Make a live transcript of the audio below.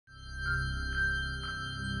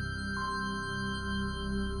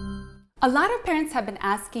A lot of parents have been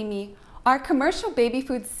asking me, are commercial baby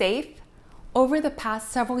foods safe? Over the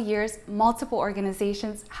past several years, multiple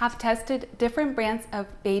organizations have tested different brands of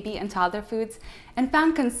baby and toddler foods and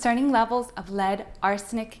found concerning levels of lead,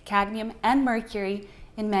 arsenic, cadmium, and mercury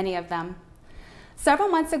in many of them. Several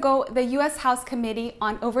months ago, the U.S. House Committee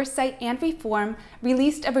on Oversight and Reform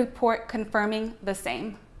released a report confirming the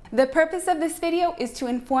same. The purpose of this video is to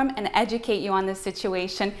inform and educate you on this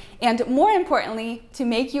situation, and more importantly, to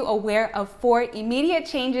make you aware of 4 immediate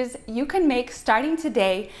changes you can make starting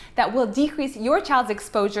today that will decrease your child's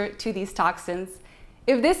exposure to these toxins.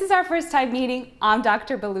 If this is our first time meeting, I'm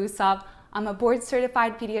Dr. Belousov. I'm a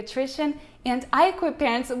board-certified pediatrician, and I equip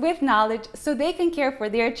parents with knowledge so they can care for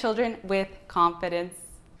their children with confidence.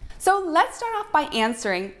 So let's start off by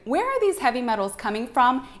answering, where are these heavy metals coming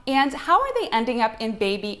from and how are they ending up in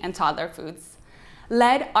baby and toddler foods?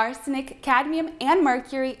 Lead, arsenic, cadmium, and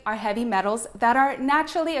mercury are heavy metals that are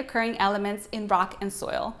naturally occurring elements in rock and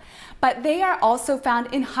soil. But they are also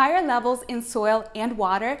found in higher levels in soil and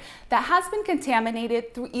water that has been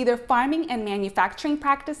contaminated through either farming and manufacturing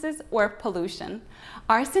practices or pollution.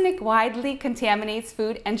 Arsenic widely contaminates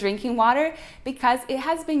food and drinking water because it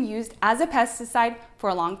has been used as a pesticide for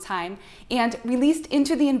a long time and released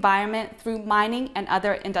into the environment through mining and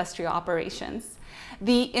other industrial operations.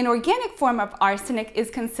 The inorganic form of arsenic is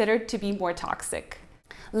considered to be more toxic.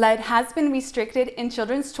 Lead has been restricted in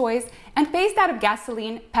children's toys and phased out of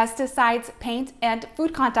gasoline, pesticides, paint, and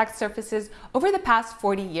food contact surfaces over the past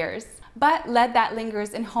 40 years. But lead that lingers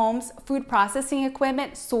in homes, food processing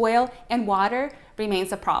equipment, soil, and water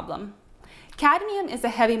remains a problem. Cadmium is a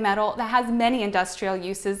heavy metal that has many industrial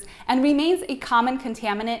uses and remains a common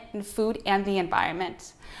contaminant in food and the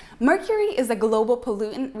environment. Mercury is a global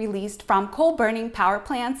pollutant released from coal-burning power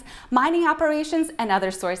plants, mining operations, and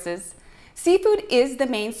other sources. Seafood is the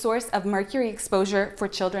main source of mercury exposure for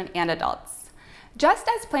children and adults. Just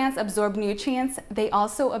as plants absorb nutrients, they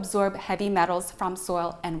also absorb heavy metals from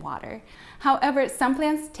soil and water. However, some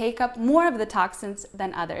plants take up more of the toxins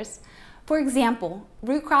than others. For example,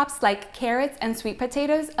 root crops like carrots and sweet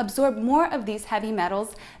potatoes absorb more of these heavy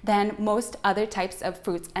metals than most other types of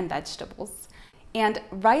fruits and vegetables. And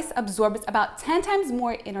rice absorbs about 10 times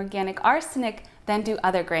more inorganic arsenic than do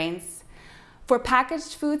other grains. For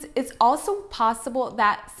packaged foods, it's also possible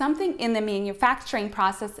that something in the manufacturing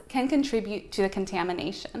process can contribute to the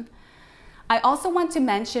contamination. I also want to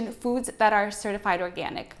mention foods that are certified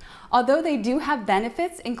organic. Although they do have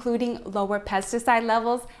benefits, including lower pesticide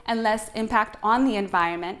levels and less impact on the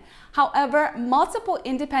environment, however, multiple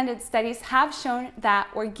independent studies have shown that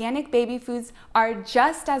organic baby foods are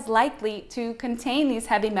just as likely to contain these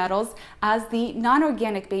heavy metals as the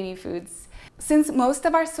non-organic baby foods. Since most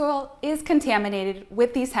of our soil is contaminated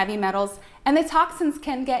with these heavy metals and the toxins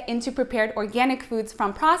can get into prepared organic foods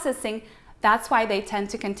from processing, that's why they tend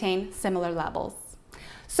to contain similar levels.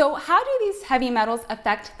 So how do these heavy metals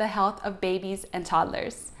affect the health of babies and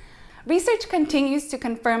toddlers? Research continues to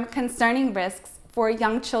confirm concerning risks for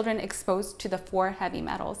young children exposed to the 4 heavy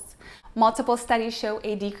metals. Multiple studies show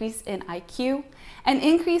a decrease in IQ, an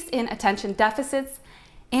increase in attention deficits,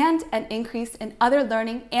 and an increase in other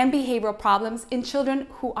learning and behavioral problems in children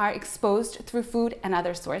who are exposed through food and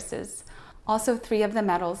other sources. Also, 3 of the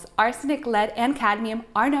metals, arsenic, lead, and cadmium,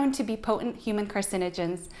 are known to be potent human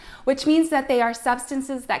carcinogens, which means that they are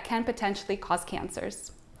substances that can potentially cause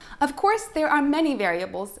cancers. Of course, there are many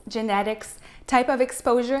variables, genetics, type of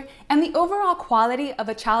exposure, and the overall quality of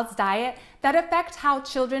a child's diet that affect how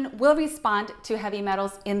children will respond to heavy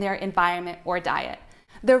metals in their environment or diet.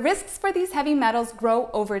 The risks for these heavy metals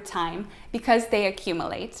grow over time because they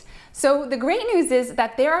accumulate. So the great news is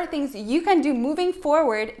that there are things you can do moving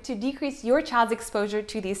forward to decrease your child's exposure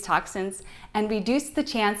to these toxins and reduce the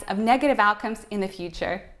chance of negative outcomes in the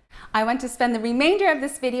future. I want to spend the remainder of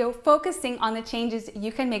this video focusing on the changes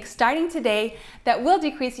you can make starting today that will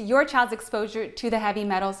decrease your child's exposure to the heavy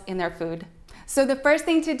metals in their food. So the first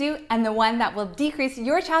thing to do, and the one that will decrease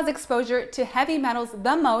your child's exposure to heavy metals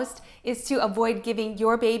the most, is to avoid giving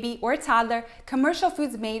your baby or toddler commercial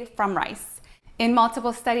foods made from rice. In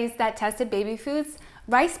multiple studies that tested baby foods,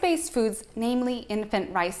 rice-based foods, namely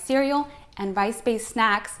infant rice cereal and rice-based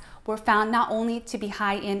snacks, were found not only to be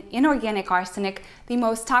high in inorganic arsenic, the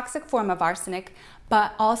most toxic form of arsenic,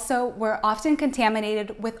 but also were often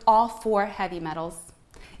contaminated with all 4 heavy metals.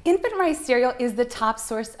 Infant rice cereal is the top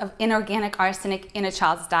source of inorganic arsenic in a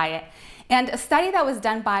child's diet, and a study that was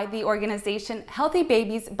done by the organization Healthy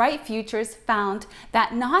Babies, Bright Futures found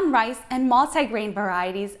that non-rice and multigrain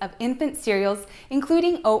varieties of infant cereals,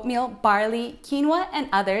 including oatmeal, barley, quinoa, and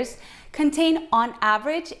others, contain on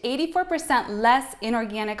average 84% less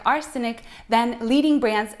inorganic arsenic than leading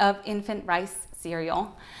brands of infant rice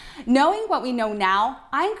cereal. Knowing what we know now,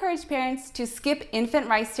 I encourage parents to skip infant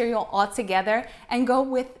rice cereal altogether and go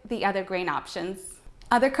with the other grain options.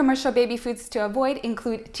 Other commercial baby foods to avoid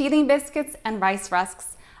include teething biscuits and rice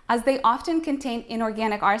rusks, as they often contain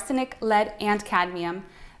inorganic arsenic, lead, and cadmium.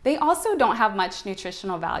 They also don't have much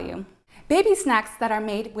nutritional value. Baby snacks that are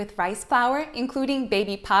made with rice flour, including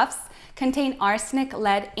baby puffs, contain arsenic,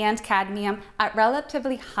 lead, and cadmium at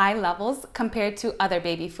relatively high levels compared to other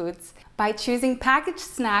baby foods. By choosing packaged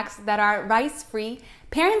snacks that are rice-free,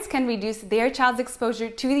 parents can reduce their child's exposure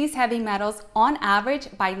to these heavy metals on average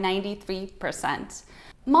by 93%.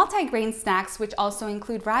 Multigrain snacks, which also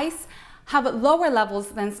include rice, have lower levels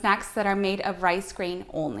than snacks that are made of rice grain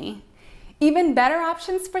only. Even better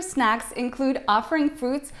options for snacks include offering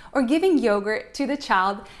fruits or giving yogurt to the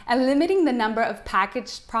child and limiting the number of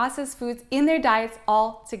packaged processed foods in their diets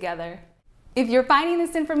altogether. If you're finding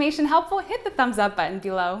this information helpful, hit the thumbs up button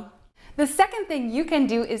below. The second thing you can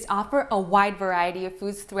do is offer a wide variety of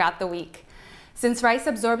foods throughout the week. Since rice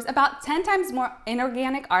absorbs about 10 times more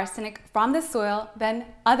inorganic arsenic from the soil than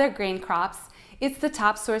other grain crops, it's the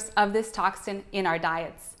top source of this toxin in our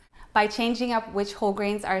diets. By changing up which whole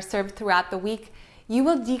grains are served throughout the week, you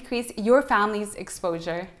will decrease your family's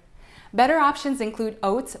exposure. Better options include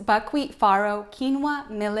oats, buckwheat, farro, quinoa,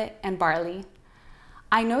 millet, and barley.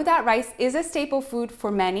 I know that rice is a staple food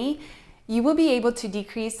for many. You will be able to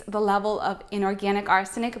decrease the level of inorganic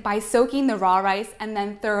arsenic by soaking the raw rice and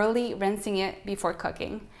then thoroughly rinsing it before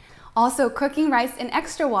cooking. Also, cooking rice in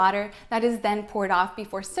extra water that is then poured off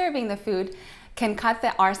before serving the food can cut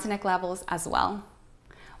the arsenic levels as well.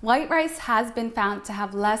 White rice has been found to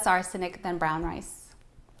have less arsenic than brown rice.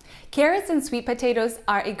 Carrots and sweet potatoes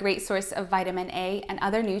are a great source of vitamin A and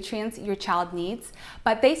other nutrients your child needs,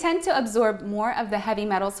 but they tend to absorb more of the heavy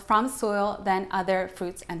metals from soil than other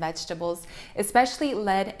fruits and vegetables, especially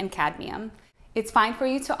lead and cadmium. It's fine for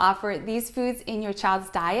you to offer these foods in your child's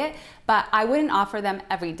diet, but I wouldn't offer them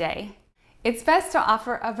every day. It's best to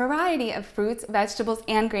offer a variety of fruits, vegetables,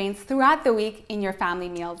 and grains throughout the week in your family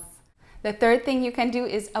meals. The third thing you can do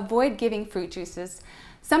is avoid giving fruit juices.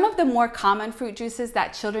 Some of the more common fruit juices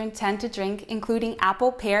that children tend to drink, including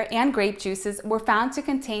apple, pear, and grape juices, were found to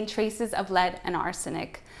contain traces of lead and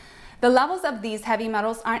arsenic. The levels of these heavy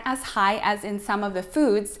metals aren't as high as in some of the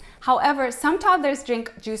foods. However, some toddlers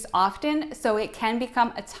drink juice often, so it can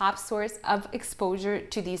become a top source of exposure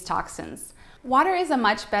to these toxins. Water is a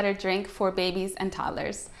much better drink for babies and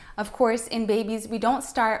toddlers. Of course, in babies, we don't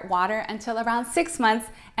start water until around 6 months,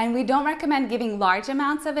 and we don't recommend giving large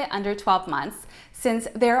amounts of it under 12 months, since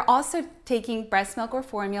they're also taking breast milk or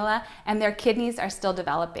formula and their kidneys are still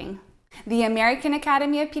developing. The American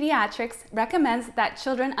Academy of Pediatrics recommends that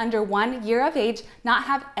children under 1 year of age not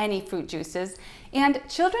have any fruit juices, and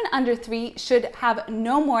children under 3 should have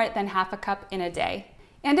no more than half a cup in a day.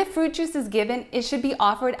 And if fruit juice is given, it should be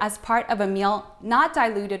offered as part of a meal, not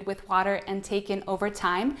diluted with water and taken over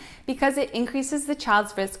time, because it increases the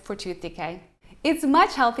child's risk for tooth decay. It's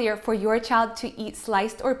much healthier for your child to eat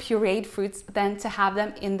sliced or pureed fruits than to have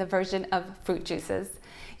them in the version of fruit juices.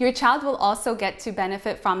 Your child will also get to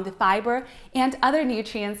benefit from the fiber and other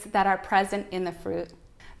nutrients that are present in the fruit.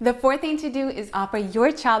 The fourth thing to do is offer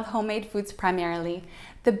your child homemade foods primarily.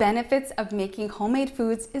 The benefits of making homemade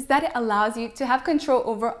foods is that it allows you to have control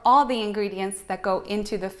over all the ingredients that go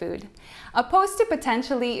into the food, opposed to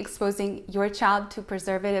potentially exposing your child to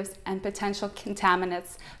preservatives and potential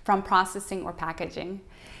contaminants from processing or packaging.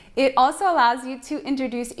 It also allows you to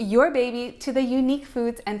introduce your baby to the unique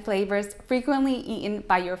foods and flavors frequently eaten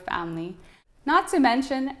by your family. Not to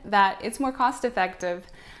mention that it's more cost-effective.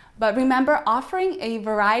 But remember, offering a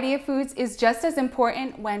variety of foods is just as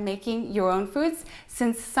important when making your own foods,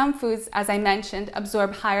 since some foods, as I mentioned,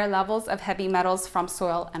 absorb higher levels of heavy metals from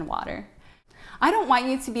soil and water. I don't want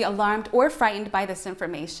you to be alarmed or frightened by this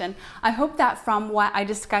information. I hope that from what I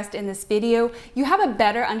discussed in this video, you have a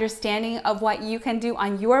better understanding of what you can do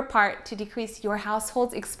on your part to decrease your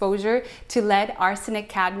household's exposure to lead, arsenic,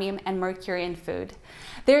 cadmium, and mercury in food.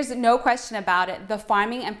 There's no question about it. The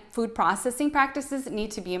farming and food processing practices need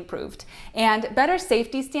to be improved, and better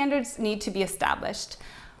safety standards need to be established.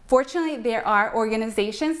 Fortunately, there are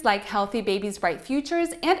organizations like Healthy Babies Bright Futures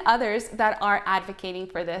and others that are advocating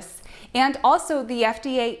for this. And also, the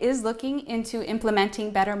FDA is looking into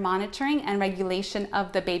implementing better monitoring and regulation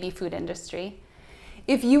of the baby food industry.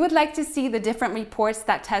 If you would like to see the different reports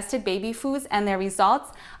that tested baby foods and their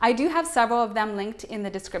results, I do have several of them linked in the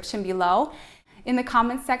description below. In the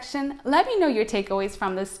comments section, let me know your takeaways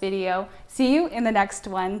from this video. See you in the next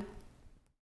one.